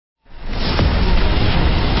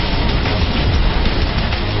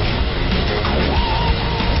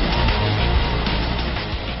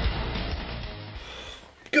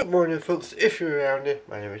morning folks, if you're around it,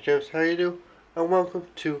 my name is James, how you do? And welcome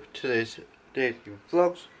to today's daily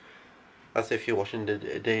vlogs. As if you're watching the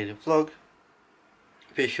daily vlog.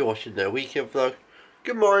 If you're watching the weekend vlog,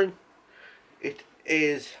 good morning. It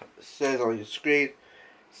is, says on your screen,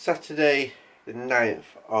 Saturday the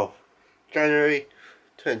 9th of January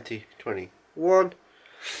 2021.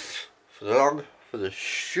 For the long, for the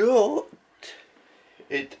short,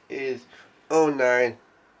 it is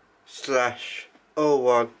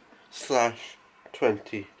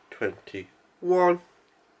 09/01/2021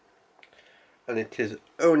 and it is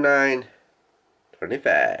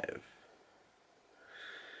 09:25.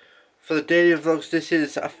 For the daily vlogs, this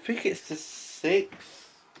is, I think it's the sixth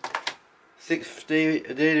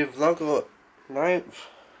daily vlog or 9th,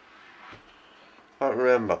 can't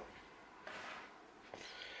remember.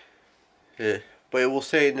 But it will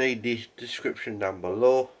say in the description down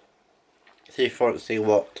below. So if you want to see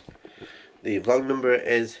what the vlog number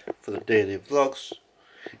is for the daily vlogs,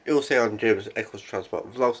 it will say on James Eccles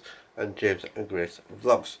Transport Vlogs and James and Grace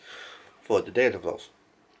Vlogs for the daily vlogs.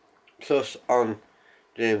 Plus on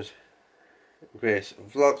James and Grace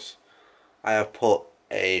Vlogs, I have put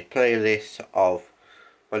a playlist of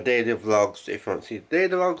my daily vlogs. If you want to see the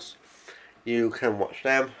daily vlogs, you can watch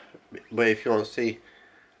them. But if you want to see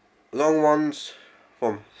long ones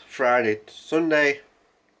from Friday to Sunday,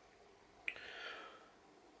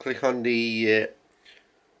 click on the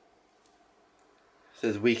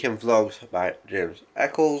says weekend vlogs by James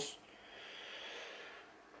Eccles.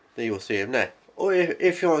 Then you will see him there. Or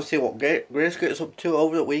if you want to see what Grace gets up to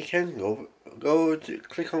over the weekend, go to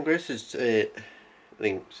click on Grace's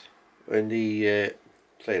links in the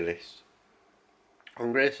playlist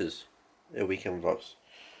on Grace's weekend vlogs.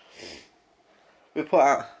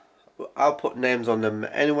 I'll put names on them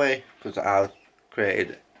anyway because I've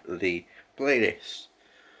created the playlist.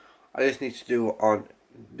 I just need to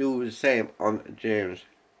do the same on James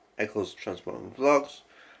Eccles Transport Vlogs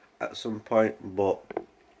at some point, but I'm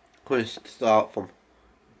going to start from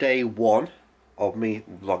day one of me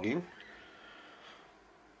vlogging.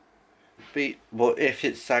 But if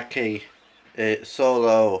it's like a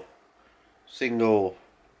solo, single,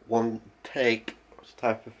 one take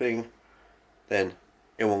type of thing, then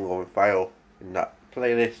it won't go in file in that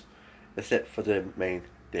playlist, except for the main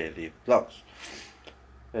daily vlogs.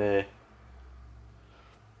 It's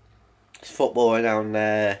football down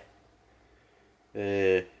there.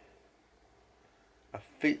 I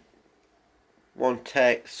think one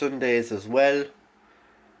take Sundays as well.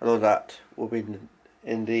 I know that will be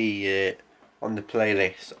in the on the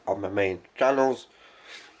playlist on my main channels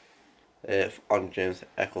on James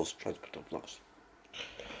Eccles Transport Vlogs.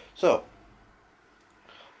 So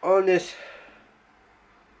on this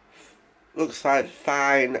looks like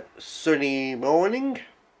fine sunny morning,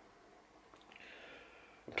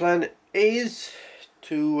 the plan is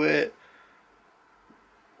to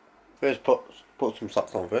first put some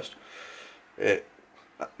socks on first, make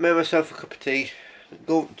myself a cup of tea,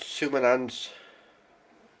 go to my nans,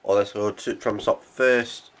 or let's go to tram stop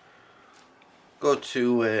first, go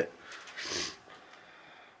to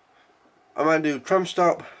I might do tram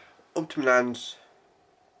stop, up to my nans,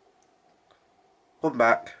 come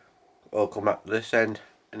back to this end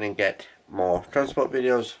and then get more transport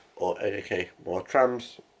videos, or aka more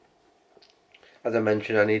trams. As I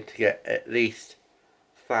mentioned, I need to get at least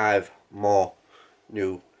 5 more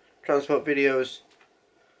new transport videos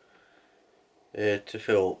to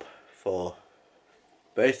fill up for,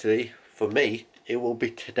 basically for me it will be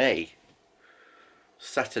today,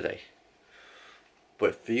 Saturday,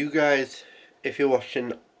 but for you guys, if you're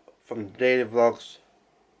watching from the daily vlogs,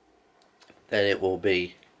 then it will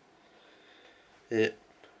be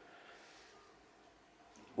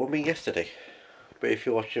yesterday. But if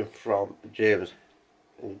you're watching from James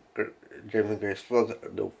and Grace Vlogs,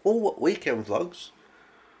 the full weekend vlogs,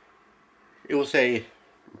 it will say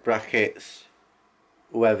brackets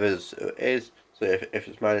whoever's it is. So if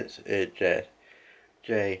it's mine, it's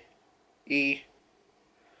J-E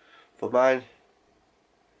for mine.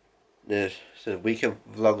 There's weekend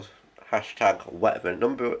vlogs hashtag whatever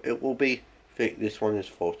number it will be. I think this one is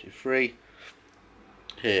 43.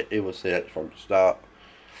 Here it will say that from the start,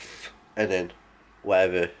 and then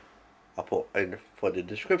whatever I put in for the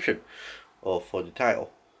description or for the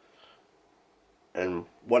title and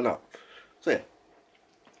whatnot. So yeah,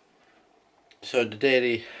 so the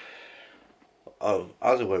daily, as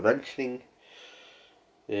I was mentioning,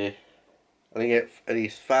 I get at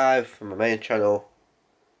least 5 from my main channel.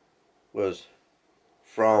 Was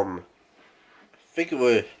from, I think it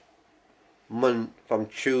was from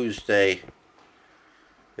Tuesday.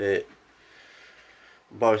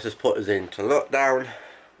 Boris has put us into lockdown,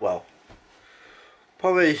 well,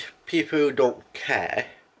 probably people who don't care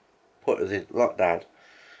put us in lockdown.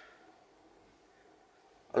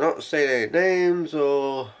 I'm not saying any names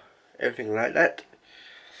or anything like that.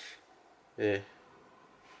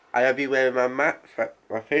 I have been wearing my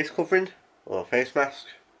face covering or face mask.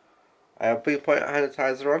 I have been putting hand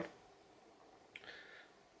sanitizer on.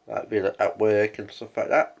 Like being at work and stuff like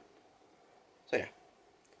that. So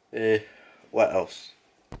yeah. What else?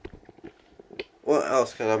 What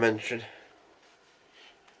else can I mention?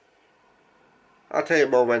 I'll tell you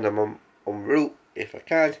more when I'm en route, if I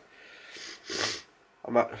can.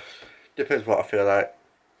 Depends what I feel like.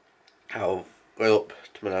 I'll go up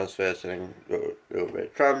to my nans first and then go a bit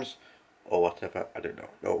of trams or whatever. I don't know.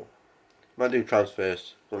 No, I might do trams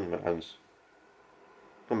first, go to my nans,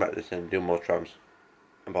 come back this and do more trams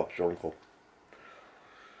and Bob's your uncle.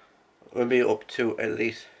 We'll be up to at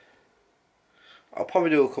least, I'll probably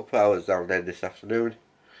do a couple of hours down there this afternoon,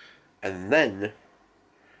 and then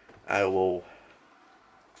I will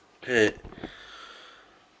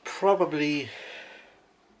probably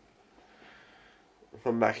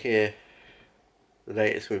from back here. The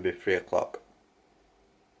latest will be 3 o'clock,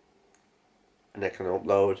 and I can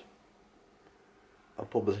upload and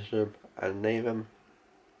publish them and name them.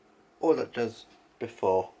 All that does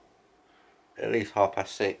before at least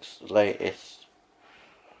 6:30 latest.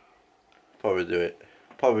 Probably do it.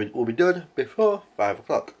 Probably will be done before 5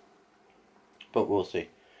 o'clock, but we'll see.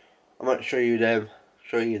 I might show you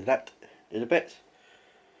that in a bit.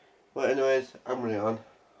 But anyways, I'm really on.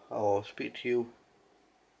 I'll speak to you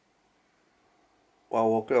while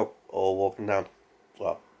walking up or walking down.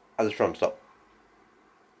 Well, as the tram stop.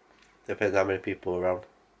 Depends how many people are around.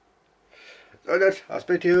 So that's, I'll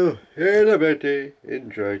speak to you in a bit.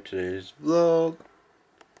 Enjoy today's vlog.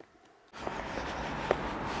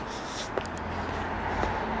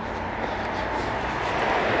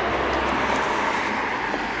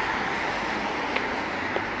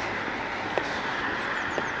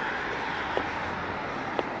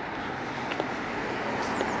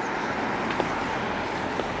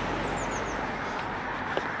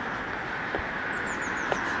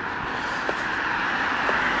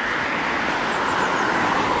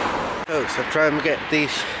 So try and get the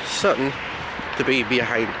sun to be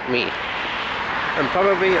behind me, and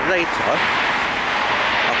probably later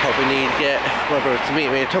I'll probably need to get whether to meet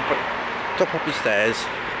me top up the stairs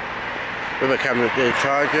with a camera, the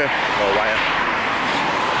charger or wire,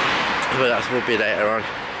 but that will be later on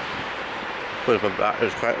when my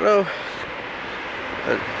battery's quite low.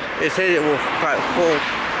 And it said it was quite full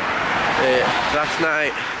last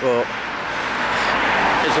night, but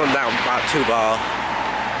it's gone down about 2 bar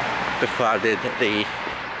before I did the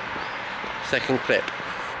second clip.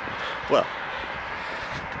 Well,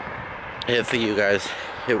 here for you guys,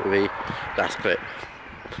 it will be last clip,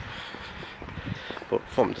 but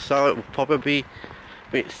from the start it will probably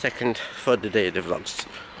be second for the daily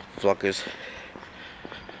vloggers.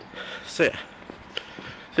 So yeah,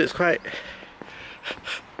 so it's quite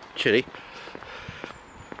chilly.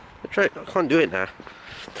 I can't do it now.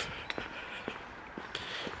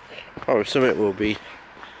 Or some of it will be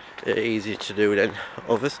easier to do than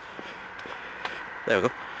others. There we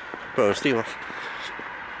go. Blow steam off.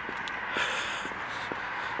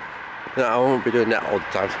 No, I won't be doing that all the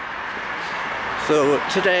time. So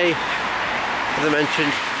today, as I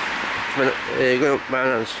mentioned, going up my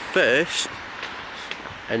nans first,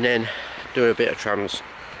 and then do a bit of trams.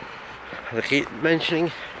 As I keep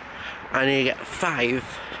mentioning, I need to get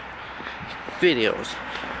 5 videos.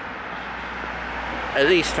 At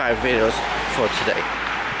least 5 videos for today.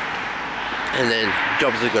 And then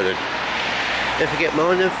jobs are good. If I get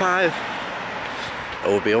more than 5, I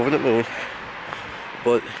will be over the moon.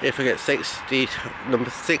 But if I get number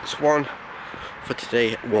 6 one for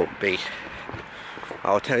today, it won't be.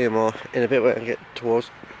 I'll tell you more in a bit when I get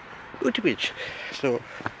towards Oughtibridge. So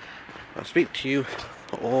I'll speak to you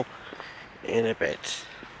all in a bit.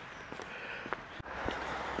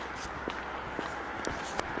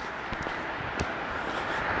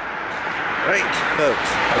 Right folks,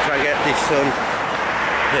 I'll try to get this sun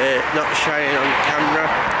not shining on camera.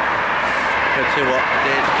 Let's see what I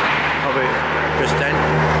did probably just then.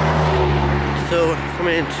 So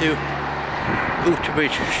coming into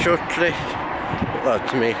Oughtibridge shortly. Well,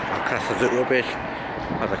 to me, I'll class as Oughtibridge,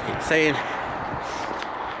 as I keep saying.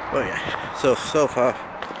 But yeah, so far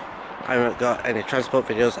I haven't got any transport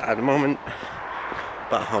videos at the moment,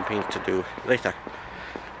 but I'm hoping to do later.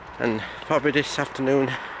 And probably this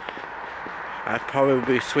afternoon I'll probably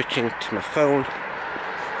be switching to my phone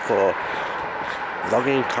for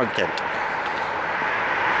vlogging content,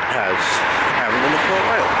 as I haven't done it for a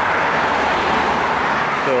while.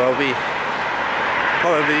 So I'll be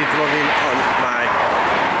probably vlogging on my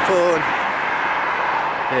phone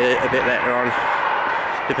a bit later on.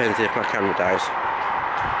 Depends if my camera dies.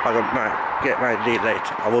 I might get my lead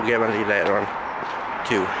later. I will get my lead later on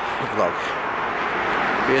to vlog.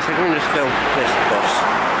 Yes, I'm going to just film this bus.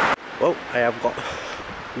 Well, I have got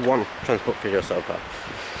one transport video so far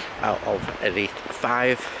out of at least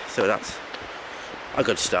 5, so that's a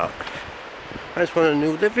good start. I just want a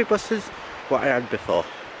new livery buses, what I had before.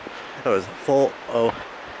 There was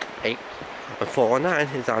 408 and 409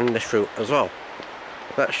 is on this route as well.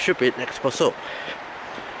 That should be the next bus up.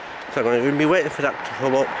 So I'm going to be waiting for that to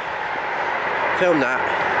come up, film that,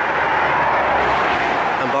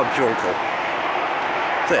 and Bob's your uncle.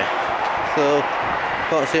 So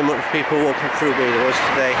can't see much people walking through Middlewood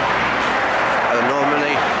today. As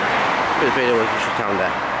normally, because Middlewood is shut down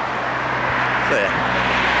there. So yeah.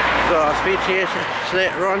 So I'll speak to you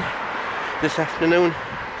later on this afternoon.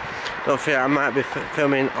 Don't fear, I might be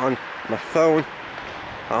filming on my phone.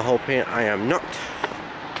 I'm hoping I am not.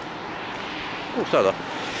 Oh, sorry.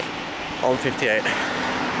 On 58.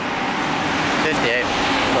 58.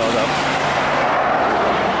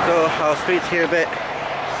 So I'll speak to you a bit.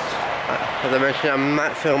 As I mentioned, I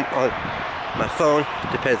might film on my phone,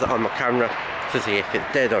 depends on my camera, to see if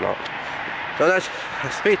it's dead or not. So I'll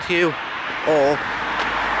speak to you all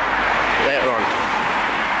later on.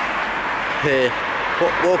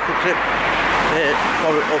 Walking clip,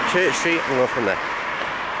 probably up Church Street and go from there.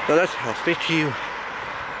 So I'll speak to you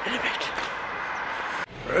in a bit.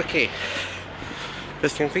 Okay,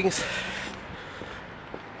 first things.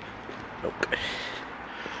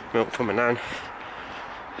 Milk for my nan,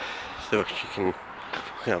 so she can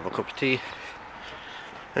have a cup of tea,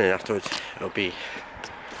 and then afterwards it'll be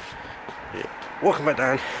walking back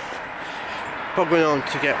down, probably going on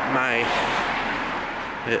to get my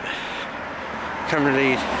camera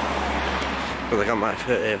lead, because I got my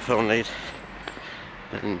phone lead,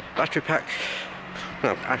 and battery pack.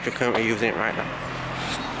 I'm actually currently using it right now.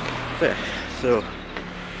 So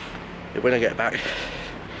when I get back,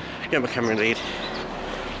 get my camera lead,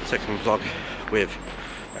 so I can vlog with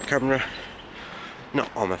my camera, not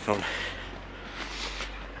on my phone,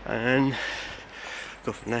 and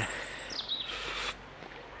go from there.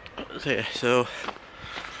 So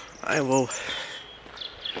I will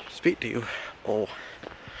speak to you all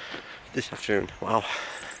this afternoon while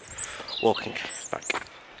walking back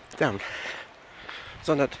down.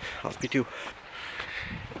 So that I'll speak to you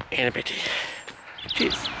in a bit.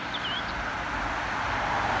 Cheers.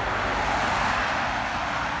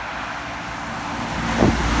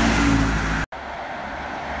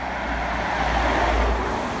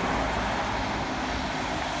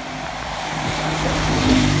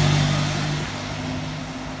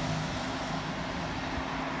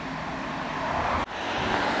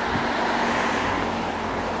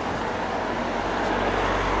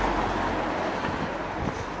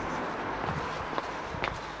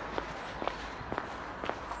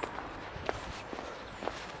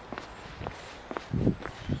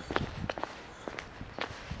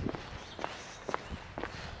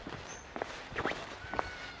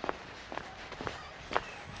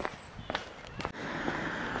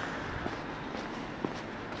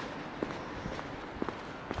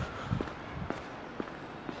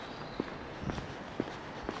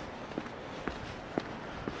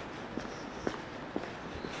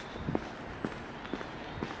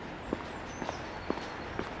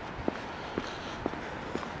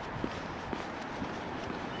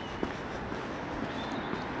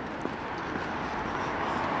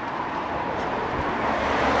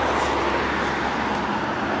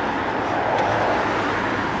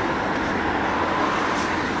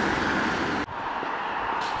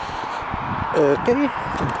 Okay, we'll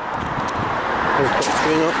put the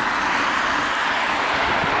screen up.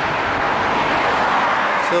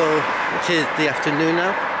 So it is the afternoon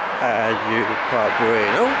now, as you probably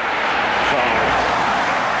know. So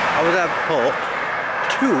I was at port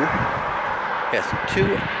two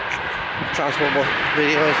transport bus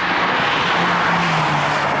videos,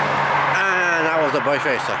 and I was a bike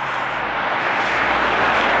racer.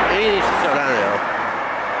 You need to slow down now,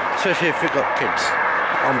 especially if you've got kids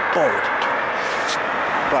on board.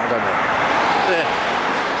 But I don't know.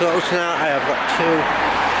 So up to now I have got 2.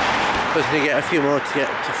 Just need to get a few more to get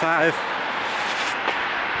to 5.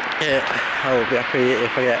 I will be happy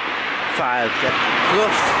if I get 5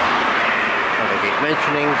 plus, as I keep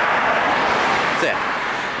mentioning. So yeah,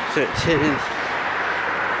 so it is.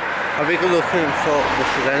 I'll be good looking for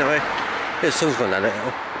buses anyway. The sun's gone down a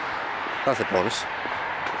little. That's a bonus.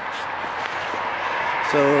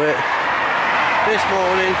 So this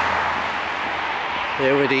morning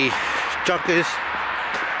Here with the joggers,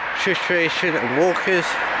 situation and walkers.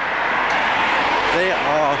 They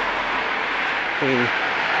are being,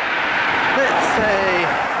 let's say,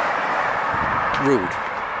 rude.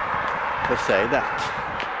 Let's say that.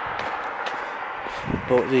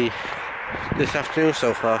 But this afternoon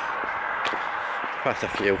so far, quite a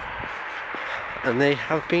few, and they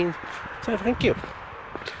have been saying thank you.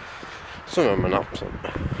 Some of them are not,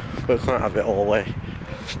 but we can't have it all the way.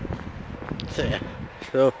 So yeah,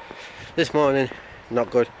 so this morning,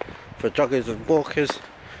 not good for joggers and walkers.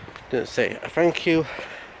 Didn't say a thank you.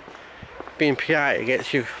 Being polite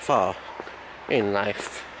gets you far in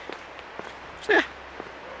life. So yeah,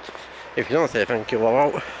 if you don't say thank you all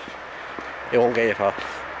out, it won't get you far.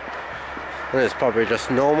 And it's probably just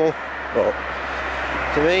normal, but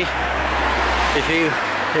to me, if you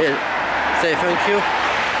say thank you,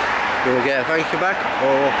 you will get a thank you back,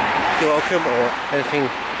 or you're welcome, or anything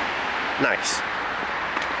nice.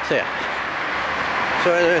 So yeah.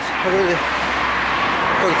 So anyways, I'm going to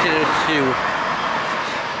continue to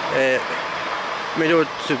Middlewood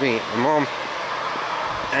to meet my mom,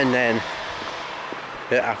 and then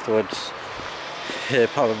afterwards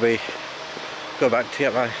probably go back to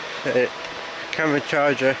get my camera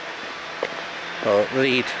charger or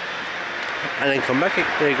lead, and then come back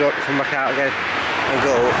out again and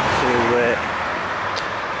go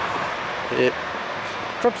to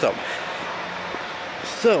drop stop.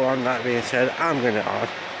 So on that being said,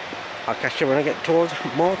 I'll catch you when I get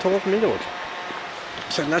more towards Middlewood.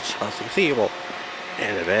 So that's I'll see you all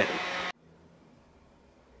in a bit.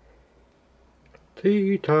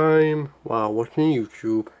 Tea time while watching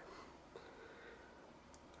YouTube.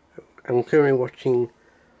 I'm currently watching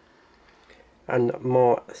and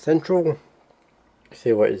more Central.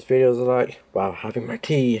 See what his videos are like while having my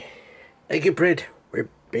tea. Eggy bread with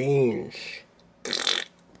beans.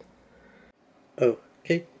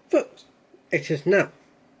 Okay, folks, it is now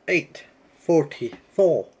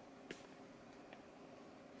 8:44.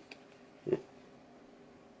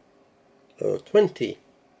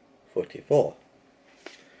 20:44.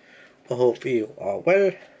 I hope you are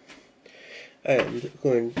well.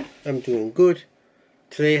 I'm doing good.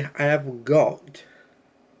 Today I have got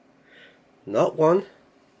not one,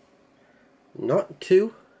 not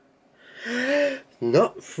two,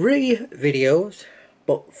 not 3 videos,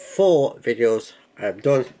 but 4 videos I've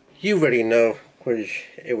done. You already know, because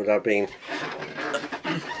it would have been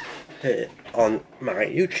on my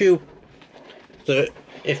YouTube. So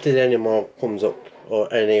if there's any more comes up,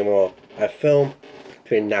 or any more I film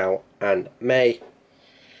between now and May,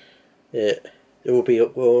 it will be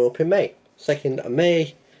up in May. 2nd of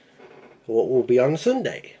May, what will be on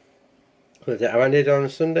Sunday. I ended on a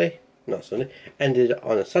Sunday, not Sunday, ended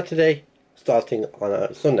on a Saturday, starting on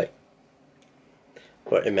a Sunday.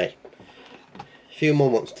 But in May. A few more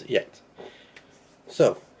months yet.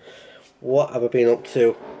 So, what have I been up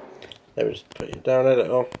to? Let me just put it down a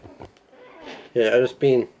little. Yeah, I've just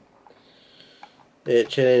been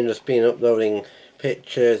chilling, just been uploading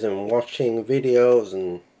pictures and watching videos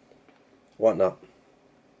and whatnot.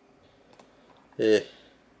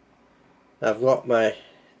 I've got my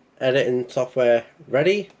editing software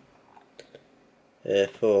ready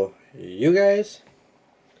for you guys.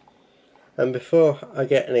 And before I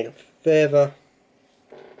get any further,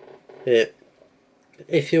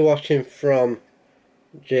 if you're watching from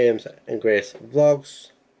James and Grace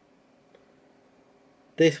Vlogs,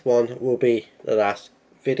 this one will be the last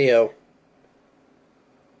video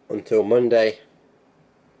until Monday,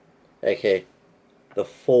 aka the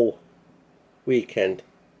full weekend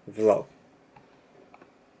vlog.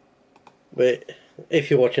 But if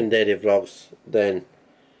you're watching daily vlogs, then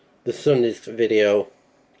the Sunday's video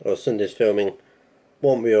or Sunday's filming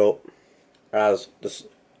won't be up as the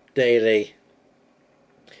daily.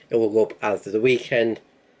 It will go up as the weekend,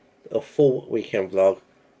 a full weekend vlog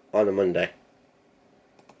on a Monday.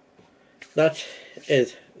 That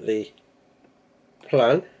is the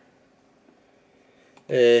plan.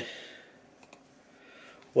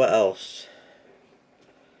 What else?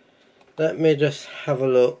 Let me just have a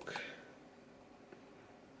look.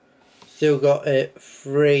 Still got it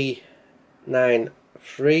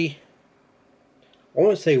 393. I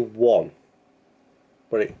want to say 1,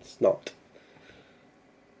 but it's not.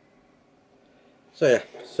 So yeah,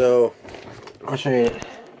 so I'll show you.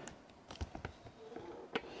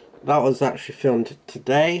 That was actually filmed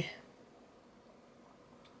today.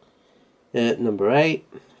 Number 8,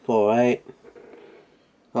 4-8.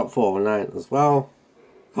 Got 409 as well.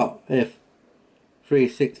 Got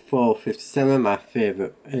 36457, my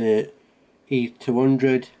favourite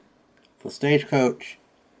E200 for Stagecoach,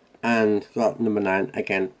 and got number 9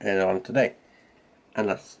 again earlier on today. and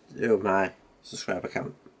that's my subscriber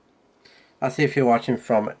count. That's if you're watching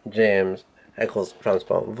from James Eccles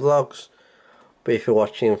Transport Vlogs, but if you're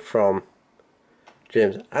watching from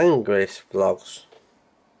James and Grace Vlogs,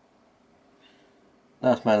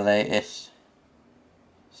 that's my latest.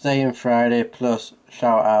 Staying Friday plus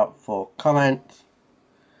shout out for comments,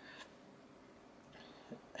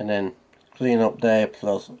 and then clean up day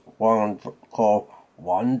plus one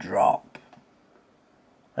drop.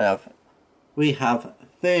 We have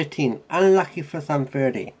 13. Unlucky for some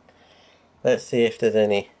 30. Let's see if there's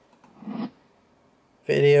any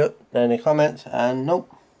comments, and nope.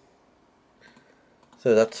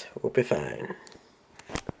 So that will be fine.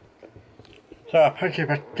 So I punch it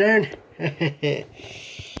back down.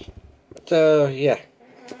 So yeah.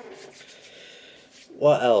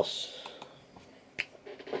 What else?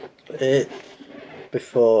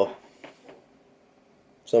 Before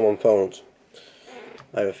someone phones,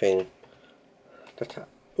 I have a thing that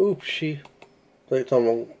oopsie, clicked on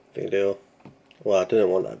wrong video. Well, I didn't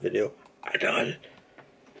want that video. I done.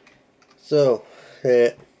 So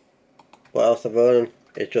what else I've done?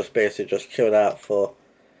 It's just basically just chilled out for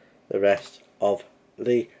the rest of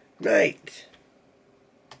the night.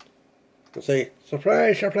 And say,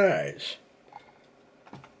 surprise, surprise.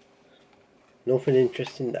 Nothing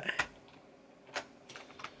interesting there.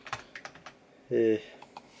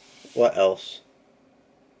 What else?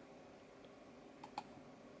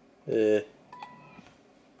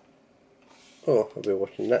 Oh, I'll be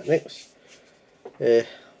watching that next. I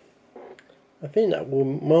think that will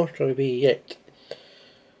mostly be it.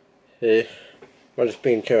 I've just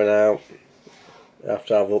been chilling out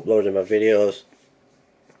after I've uploaded my videos.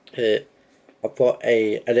 I've got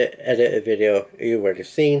a edited video you've already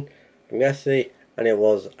seen from yesterday, and it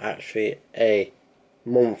was actually a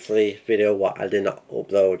monthly video what I did not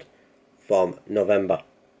upload from November.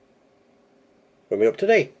 We'll be up to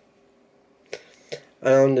date.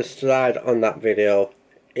 And on the slide on that video,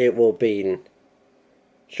 it will be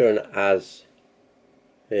shown as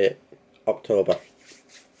October,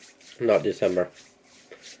 not December.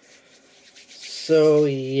 So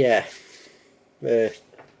yeah, I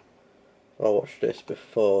watched this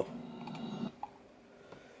before.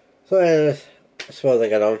 So anyways, I suppose I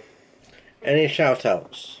get on. Any shout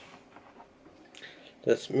outs?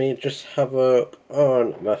 Let me just have a look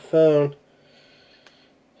on my phone.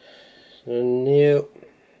 Nope.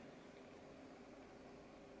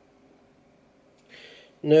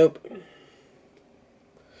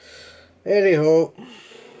 Anyhow,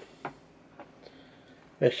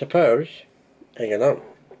 I suppose I get on.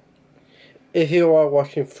 If you are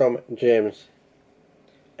watching from James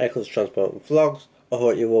Eccles Transport Vlogs, I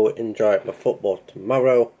hope you will enjoy my football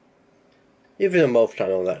tomorrow. Even on both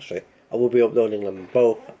channels actually. I will be uploading them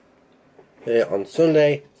both on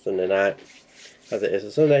Sunday night, as it is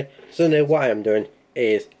a Sunday. Sunday what I am doing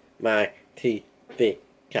is my TV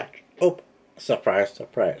catch up. Surprise,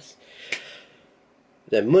 surprise.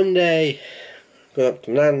 Then Monday, going up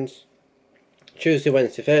to nans. Tuesday,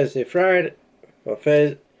 Wednesday, Thursday, Friday, or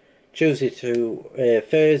Tuesday to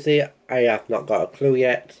Thursday, I have not got a clue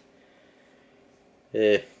yet.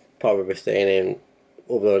 Probably staying in,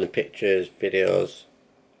 uploading pictures, videos,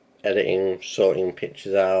 editing, sorting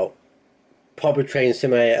pictures out. Probably Train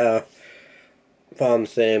Simulator, farm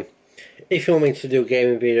sim. If you want me to do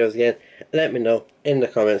gaming videos again, let me know in the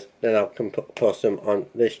comments, then I can post them on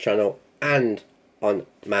this channel and on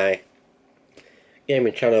my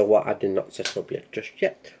gaming channel, what I did not set up yet, just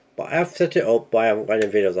yet. But I have set it up, but I haven't got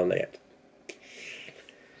any videos on there yet.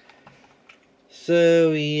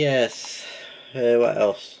 So yes, what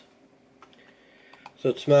else?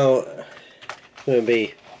 So tomorrow it's going to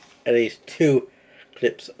be at least 2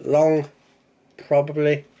 clips long,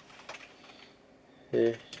 probably.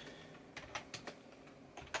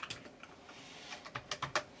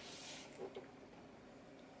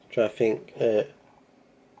 Try to think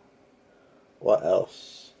what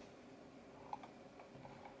else.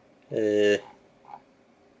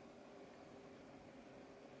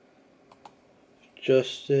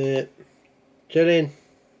 Just chilling.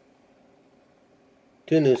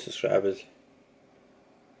 2 new subscribers.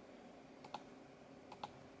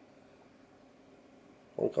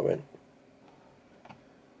 One comment.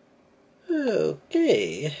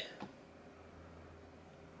 Okay.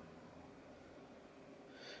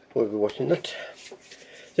 We'll be watching that.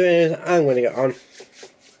 So anyways, I'm going to get on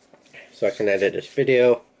so I can edit this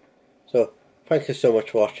video. So thank you so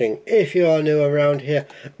much for watching. If you are new around here,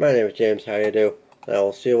 my name is James, how you do? And I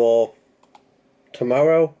will see you all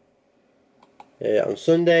tomorrow on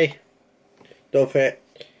Sunday. Don't forget,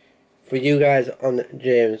 for you guys on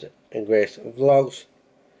James and Grace Vlogs,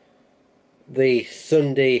 the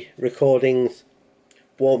Sunday recordings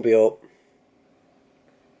won't be up,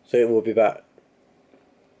 so it will be back.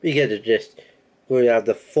 You get the gist. We're going to have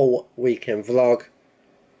the full weekend vlog,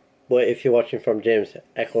 but if you're watching from James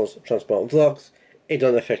Eccles Transport Vlogs, it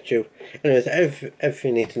doesn't affect you. Anyways,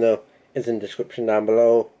 everything you need to know is in the description down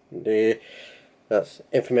below. That's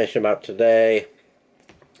information about today,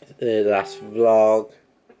 the last vlog,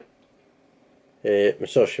 my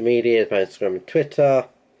social media, my Instagram and Twitter,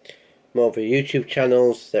 more of the YouTube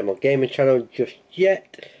channels, they're more gaming channel just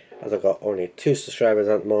yet, as I've got only 2 subscribers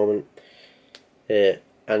at the moment,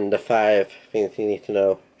 and the 5 things you need to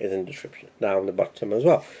know is in the description down the bottom as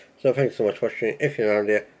well. So thanks so much for watching. If you're around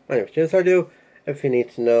here, my name is James. I do everything you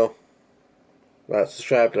need to know. Like,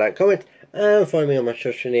 subscribe, like, comment, and follow me on my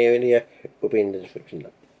social media. It will be in the description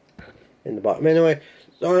in the bottom anyway.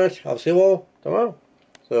 So alright, I'll see you all tomorrow.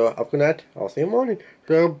 So have a good night. I'll see you in the morning.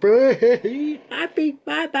 So be happy.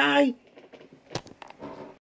 Bye bye.